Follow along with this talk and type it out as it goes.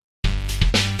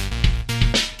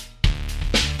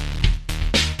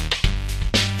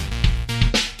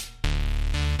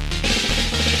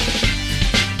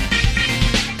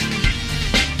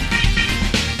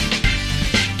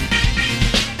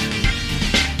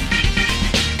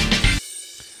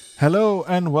Hello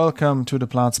and welcome to the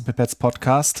Plants and Pipettes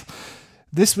podcast.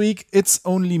 This week it's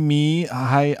only me.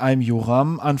 Hi, I'm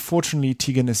Joram. Unfortunately,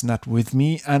 Tegan is not with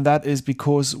me, and that is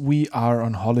because we are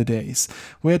on holidays.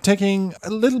 We're taking a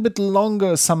little bit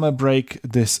longer summer break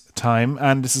this time,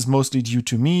 and this is mostly due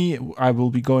to me. I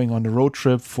will be going on a road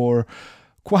trip for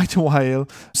quite a while,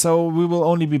 so we will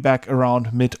only be back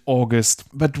around mid-August.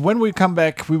 But when we come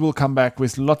back, we will come back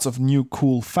with lots of new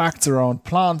cool facts around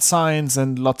plant science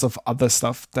and lots of other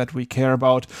stuff that we care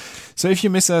about. So if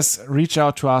you miss us, reach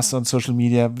out to us on social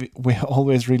media. We're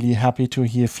always really happy to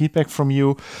hear feedback from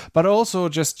you. But also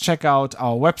just check out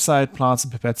our website,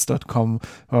 plantsandpipettes.com,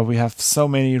 where we have so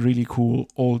many really cool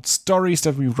old stories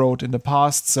that we wrote in the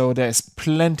past. So there's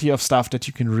plenty of stuff that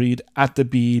you can read at the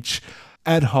beach,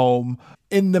 at home,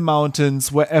 in the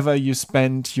mountains, wherever you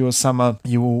spend your summer.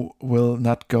 You will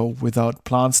not go without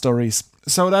plant stories.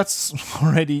 So that's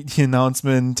already the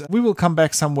announcement. We will come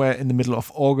back somewhere in the middle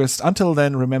of August. Until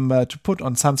then, remember to put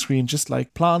on sunscreen just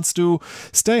like plants do.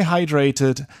 Stay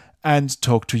hydrated and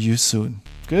talk to you soon.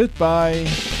 Goodbye.